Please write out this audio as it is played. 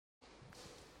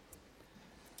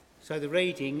So the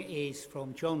reading is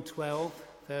from John 12,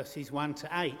 verses 1 to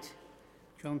 8.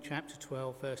 John chapter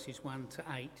 12, verses 1 to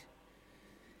 8.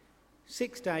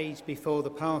 6 days before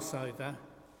the Passover,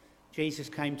 Jesus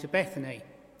came to Bethany,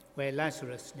 where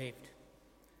Lazarus lived,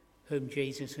 whom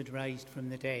Jesus had raised from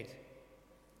the dead.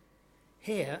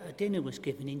 Here a dinner was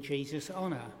given in Jesus'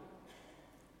 honour.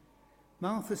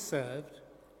 Martha served,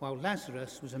 while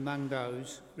Lazarus was among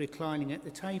those reclining at the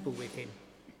table with him.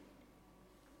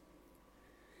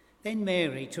 Then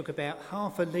Mary took about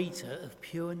half a litre of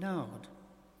pure nard,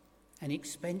 an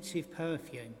expensive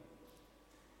perfume.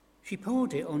 She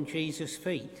poured it on Jesus'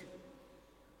 feet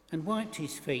and wiped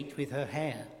his feet with her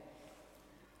hair,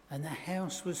 and the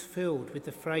house was filled with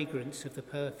the fragrance of the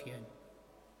perfume.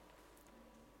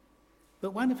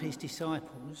 But one of his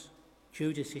disciples,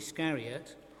 Judas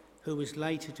Iscariot, who was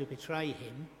later to betray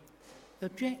him,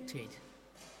 objected.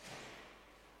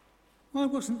 Why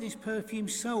wasn't this perfume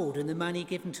sold and the money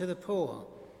given to the poor?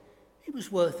 It was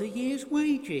worth a year's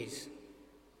wages.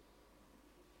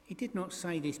 He did not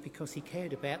say this because he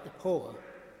cared about the poor,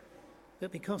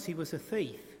 but because he was a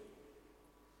thief.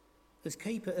 As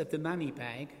keeper of the money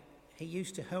bag, he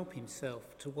used to help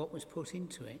himself to what was put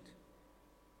into it.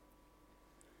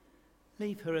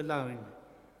 Leave her alone,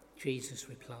 Jesus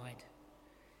replied.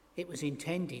 It was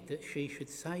intended that she should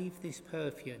save this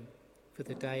perfume for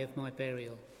the day of my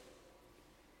burial.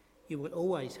 You will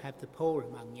always have the poor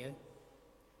among you,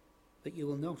 but you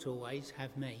will not always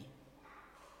have me.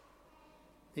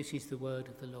 This is the word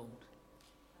of the Lord.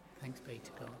 Thanks be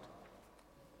to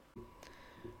God.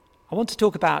 I want to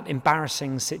talk about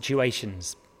embarrassing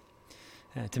situations.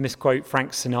 To misquote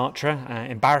Frank Sinatra,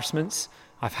 embarrassments,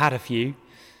 I've had a few.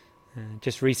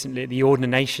 Just recently at the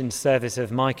ordination service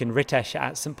of Mike and Ritesh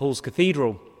at St Paul's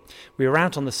Cathedral, we were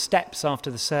out on the steps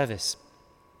after the service.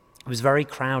 It was very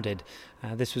crowded.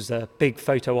 This was a big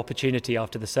photo opportunity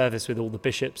after the service with all the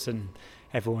bishops and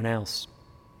everyone else.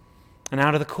 And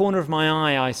out of the corner of my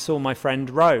eye, I saw my friend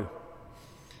Ro.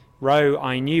 Ro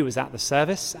I knew was at the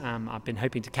service. I'd been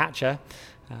hoping to catch her.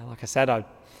 Like I said, it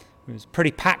was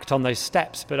pretty packed on those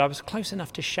steps, but I was close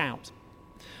enough to shout.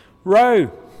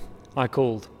 Ro! I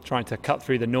called, trying to cut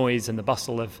through the noise and the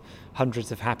bustle of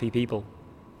hundreds of happy people.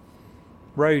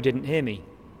 Ro didn't hear me.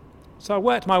 So I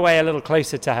worked my way a little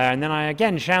closer to her, and then I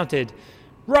again shouted,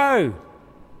 Ro!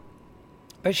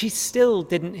 But she still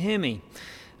didn't hear me.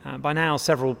 By now,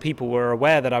 several people were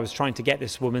aware that I was trying to get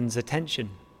this woman's attention.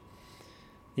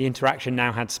 The interaction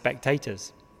now had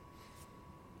spectators.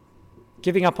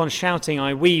 Giving up on shouting,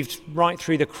 I weaved right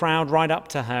through the crowd, right up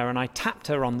to her, and I tapped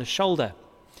her on the shoulder.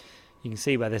 You can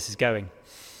see where this is going.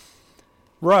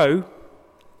 Ro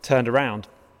turned around.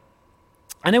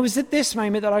 And it was at this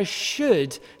moment that I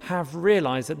should have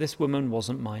realised that this woman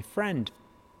wasn't my friend.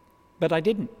 But I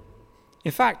didn't.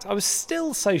 In fact, I was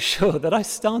still so sure that I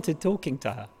started talking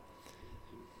to her.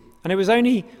 And it was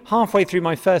only halfway through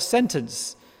my first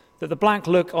sentence that the blank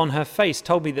look on her face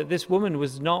told me that this woman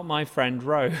was not my friend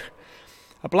Ro.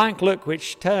 A blank look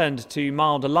which turned to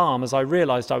mild alarm as I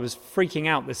realised I was freaking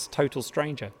out this total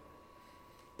stranger.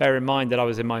 Bear in mind that I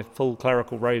was in my full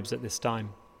clerical robes at this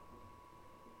time.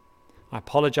 I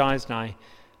apologised and I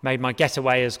made my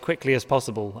getaway as quickly as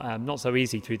possible, not so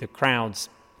easy through the crowds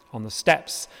on the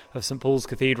steps of St Paul's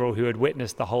Cathedral who had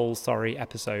witnessed the whole sorry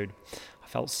episode. I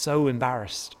felt so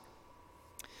embarrassed.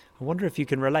 I wonder if you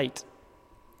can relate.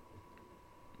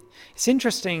 It's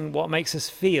interesting what makes us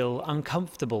feel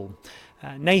uncomfortable.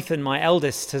 Nathan, my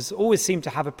eldest, has always seemed to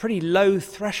have a pretty low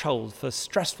threshold for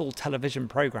stressful television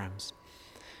programmes.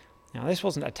 Now, this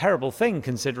wasn't a terrible thing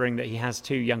considering that he has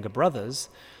 2 younger brothers.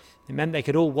 It meant they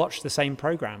could all watch the same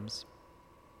programmes.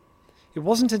 It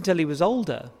wasn't until he was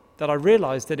older that I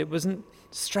realised that it wasn't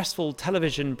stressful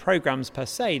television programmes per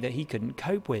se that he couldn't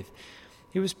cope with.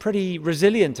 He was pretty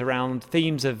resilient around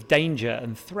themes of danger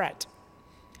and threat.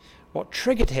 What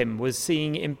triggered him was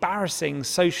seeing embarrassing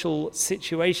social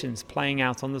situations playing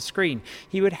out on the screen.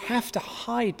 He would have to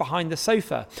hide behind the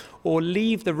sofa or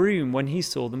leave the room when he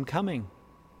saw them coming.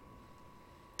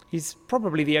 He's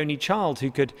probably the only child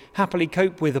who could happily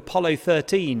cope with Apollo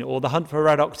 13 or The Hunt for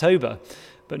Red October,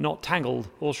 but not Tangled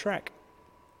or Shrek.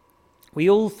 We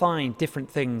all find different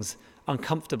things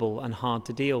uncomfortable and hard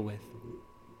to deal with.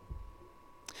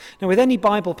 Now, with any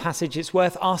Bible passage, it's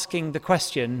worth asking the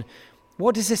question,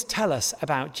 what does this tell us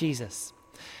about Jesus?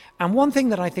 And one thing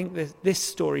that I think that this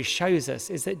story shows us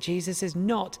is that Jesus is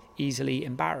not easily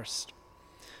embarrassed.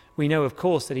 We know, of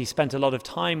course, that he spent a lot of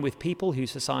time with people who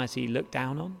society looked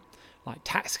down on, like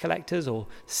tax collectors or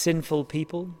sinful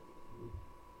people.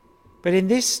 But in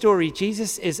this story,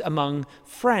 Jesus is among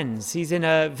friends. He's in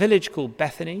a village called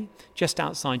Bethany, just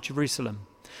outside Jerusalem.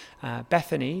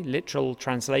 Bethany, literal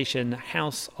translation,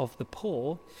 house of the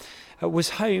poor,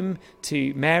 was home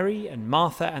to Mary and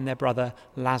Martha and their brother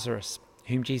Lazarus,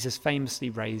 whom Jesus famously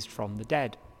raised from the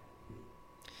dead.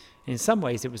 In some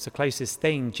ways, it was the closest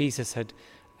thing Jesus had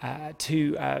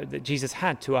to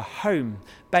a home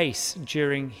base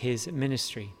during his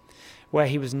ministry, where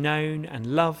he was known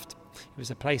and loved. It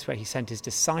was a place where he sent his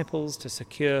disciples to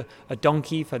secure a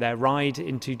donkey for their ride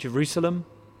into Jerusalem.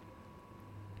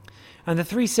 And the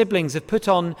three siblings have put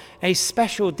on a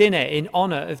special dinner in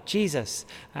honor of Jesus.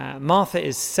 Martha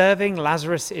is serving,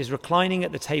 Lazarus is reclining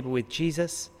at the table with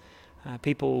Jesus.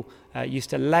 People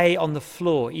used to lay on the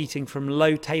floor eating from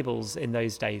low tables in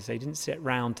those days. They didn't sit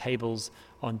round tables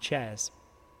on chairs.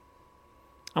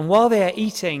 And while they are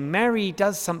eating, Mary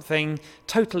does something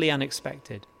totally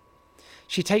unexpected.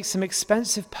 She takes some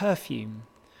expensive perfume,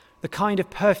 the kind of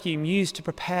perfume used to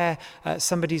prepare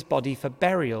somebody's body for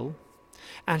burial,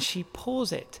 and she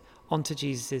pours it onto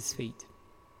Jesus' feet.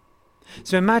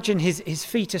 So imagine his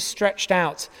feet are stretched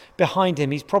out behind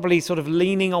him. He's probably sort of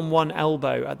leaning on one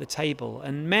elbow at the table.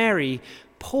 And Mary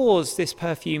pours this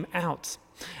perfume out.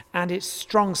 And it's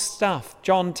strong stuff.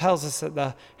 John tells us that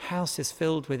the house is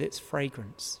filled with its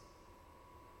fragrance.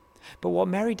 But what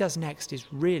Mary does next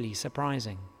is really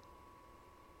surprising.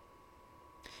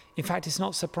 In fact, it's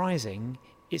not surprising,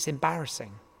 it's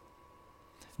embarrassing.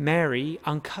 Mary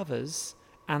uncovers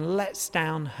and lets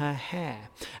down her hair,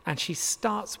 and she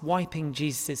starts wiping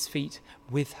Jesus' feet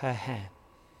with her hair,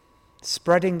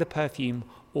 spreading the perfume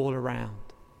all around.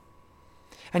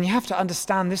 And you have to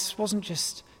understand, this wasn't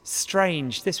just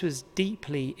strange, this was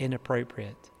deeply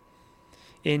inappropriate.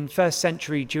 In first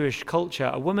century Jewish culture,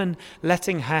 a woman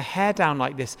letting her hair down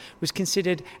like this was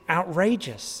considered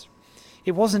outrageous.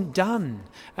 It wasn't done.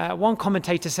 One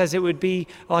commentator says it would be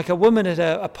like a woman at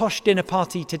a posh dinner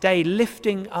party today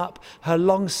lifting up her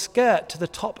long skirt to the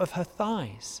top of her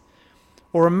thighs,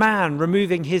 or a man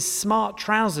removing his smart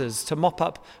trousers to mop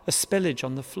up a spillage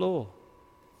on the floor.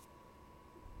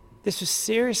 This was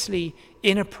seriously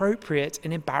inappropriate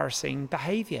and embarrassing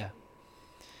behavior.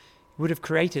 It would have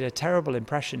created a terrible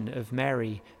impression of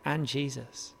Mary and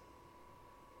Jesus.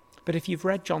 But if you've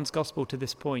read John's Gospel to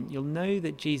this point, you'll know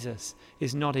that Jesus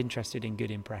is not interested in good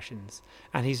impressions,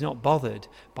 and he's not bothered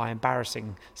by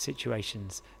embarrassing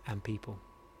situations and people.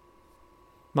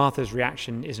 Martha's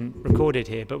reaction isn't recorded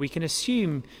here, but we can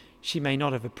assume she may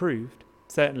not have approved.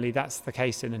 Certainly that's the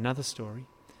case in another story.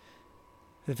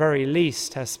 At the very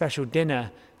least, her special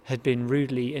dinner had been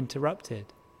rudely interrupted.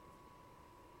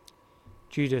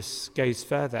 Judas goes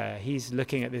further. He's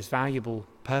looking at this valuable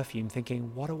perfume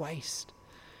thinking, what a waste.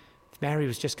 Mary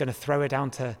was just going to throw it down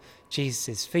to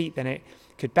Jesus' feet, then it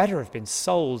could better have been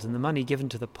sold and the money given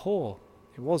to the poor.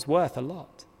 It was worth a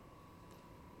lot.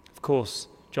 Of course,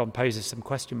 John poses some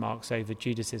question marks over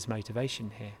Judas's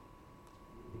motivation here.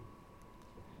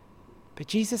 But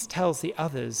Jesus tells the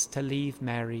others to leave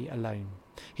Mary alone.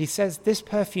 He says this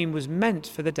perfume was meant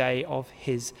for the day of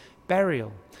his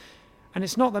burial. And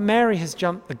it's not that Mary has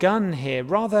jumped the gun here.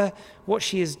 Rather, what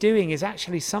she is doing is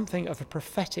actually something of a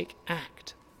prophetic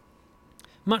act,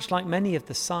 much like many of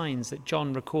the signs that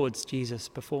John records Jesus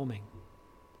performing.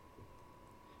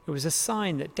 It was a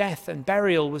sign that death and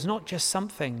burial was not just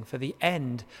something for the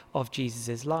end of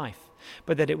Jesus' life,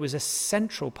 but that it was a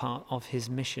central part of his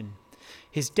mission.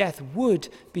 His death would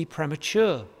be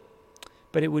premature,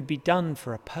 but it would be done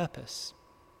for a purpose.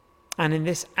 And in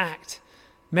this act,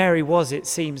 Mary was, it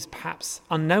seems, perhaps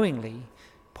unknowingly,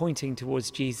 pointing towards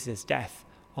Jesus' death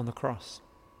on the cross.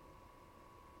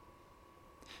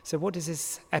 So what does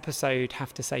this episode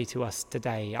have to say to us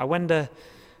today? I wonder,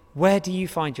 where do you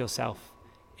find yourself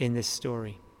in this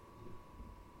story?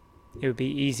 It would be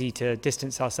easy to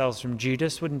distance ourselves from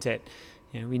Judas, wouldn't it?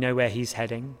 We know where he's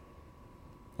heading.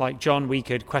 Like John, we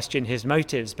could question his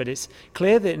motives, but it's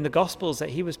clear that in the Gospels that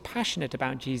he was passionate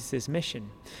about Jesus' mission.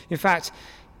 In fact,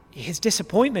 his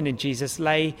disappointment in Jesus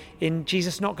lay in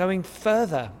Jesus not going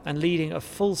further and leading a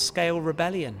full-scale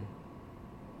rebellion.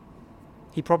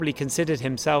 He probably considered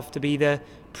himself to be the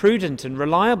prudent and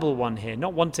reliable one here,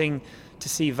 not wanting to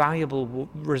see valuable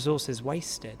resources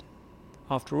wasted.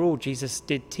 After all, Jesus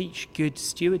did teach good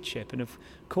stewardship and, of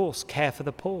course, care for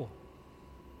the poor.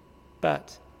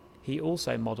 But he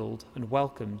also modelled and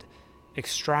welcomed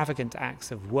extravagant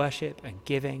acts of worship and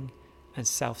giving and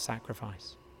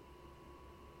self-sacrifice.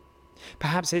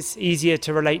 Perhaps it's easier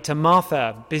to relate to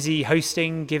Martha, busy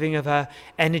hosting, giving of her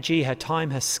energy, her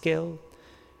time, her skill,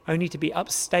 only to be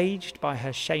upstaged by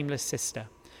her shameless sister,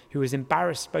 who has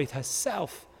embarrassed both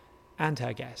herself and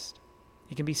her guest.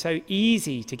 It can be so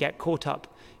easy to get caught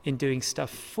up in doing stuff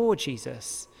for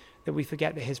Jesus that we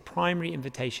forget that his primary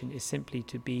invitation is simply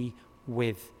to be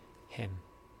with him.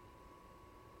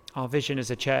 Our vision as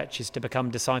a church is to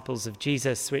become disciples of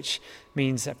Jesus, which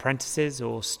means apprentices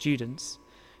or students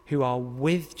who are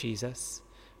with Jesus,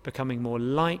 becoming more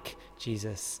like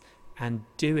Jesus and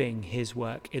doing his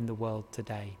work in the world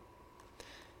today.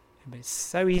 It's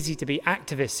so easy to be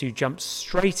activists who jump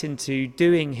straight into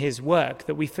doing his work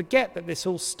that we forget that this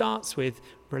all starts with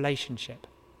relationship,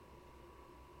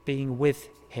 being with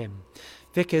him.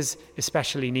 Vicars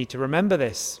especially need to remember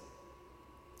this.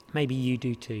 Maybe you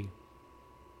do too.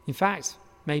 In fact,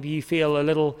 maybe you feel a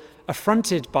little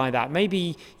affronted by that.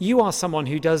 Maybe you are someone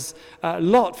who does a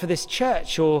lot for this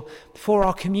church or for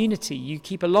our community. You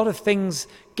keep a lot of things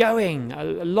going, a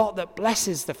lot that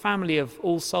blesses the family of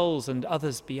All Souls and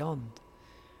others beyond.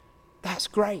 That's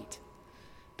great.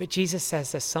 But Jesus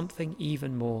says there's something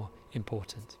even more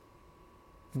important.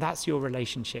 And that's your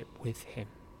relationship with him.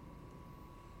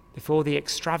 Before the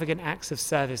extravagant acts of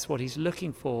service, what he's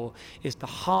looking for is the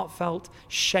heartfelt,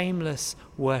 shameless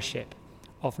worship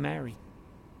of Mary.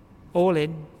 All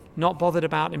in, not bothered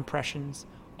about impressions,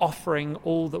 offering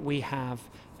all that we have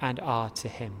and are to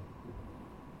him.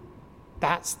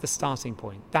 That's the starting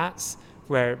point. That's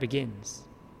where it begins.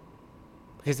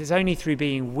 Because it's only through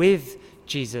being with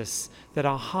Jesus that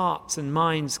our hearts and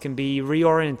minds can be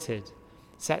reoriented,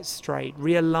 set straight,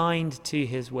 realigned to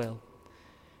his will.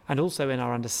 And also in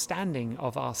our understanding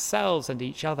of ourselves and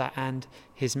each other and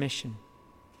his mission.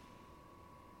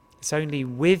 It's only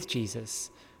with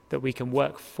Jesus that we can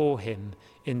work for him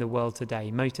in the world today,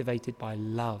 motivated by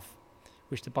love,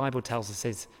 which the Bible tells us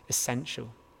is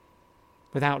essential.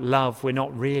 Without love, we're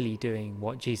not really doing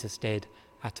what Jesus did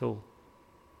at all.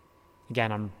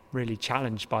 Again, I'm really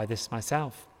challenged by this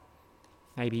myself.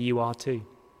 Maybe you are too.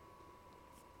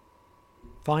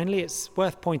 Finally, it's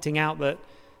worth pointing out that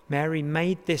Mary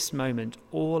made this moment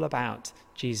all about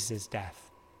Jesus'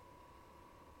 death.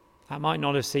 That might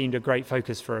not have seemed a great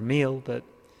focus for a meal, but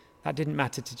that didn't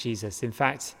matter to Jesus. In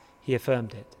fact, he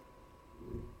affirmed it.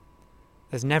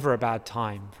 There's never a bad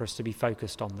time for us to be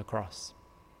focused on the cross.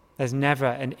 There's never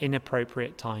an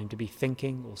inappropriate time to be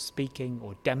thinking or speaking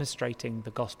or demonstrating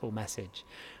the gospel message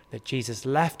that Jesus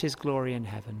left his glory in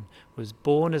heaven, was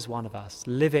born as one of us,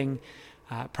 living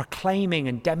proclaiming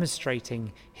and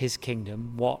demonstrating his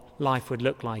kingdom, what life would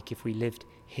look like if we lived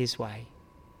his way,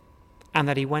 and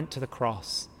that he went to the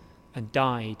cross and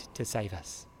died to save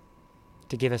us,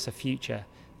 to give us a future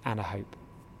and a hope,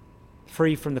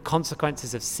 free from the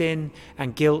consequences of sin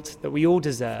and guilt that we all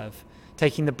deserve,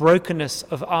 taking the brokenness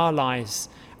of our lives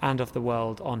and of the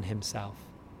world on himself,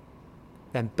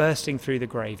 then bursting through the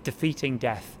grave, defeating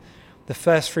death, the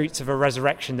first fruits of a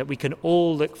resurrection that we can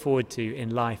all look forward to in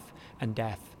life and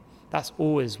death. That's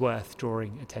always worth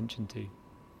drawing attention to.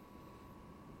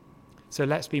 So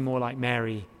let's be more like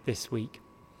Mary this week,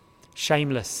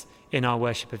 shameless in our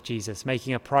worship of Jesus,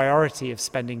 making a priority of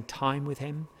spending time with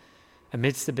him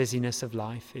amidst the busyness of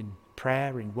life, in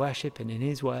prayer, in worship, and in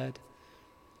his word.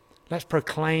 Let's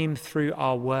proclaim through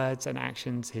our words and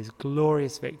actions his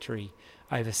glorious victory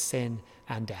over sin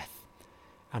and death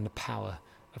and the power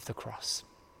of the cross.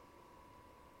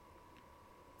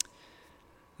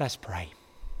 Let's pray.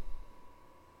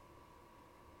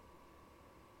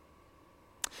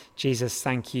 Jesus,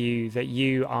 thank you that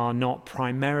you are not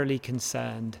primarily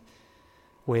concerned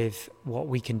with what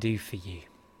we can do for you.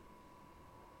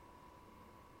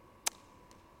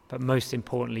 But most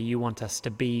importantly, you want us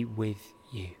to be with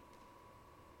you.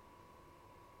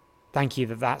 Thank you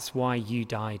that that's why you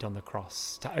died on the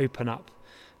cross, to open up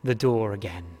the door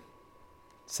again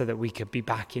so that we could be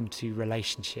back into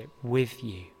relationship with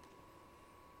you.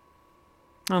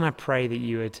 And I pray that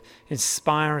you would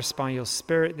inspire us by your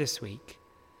Spirit this week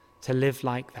to live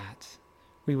like that.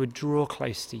 We would draw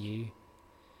close to you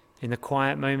in the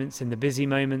quiet moments, in the busy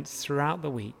moments throughout the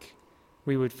week.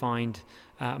 We would find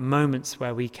moments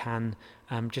where we can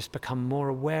just become more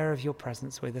aware of your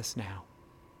presence with us now.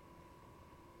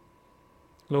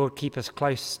 Lord, keep us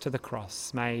close to the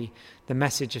cross. May the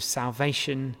message of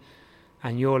salvation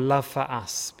and your love for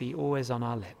us be always on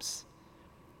our lips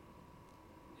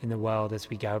in the world as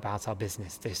we go about our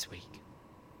business this week.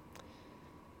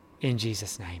 In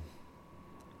Jesus' name,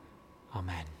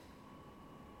 amen.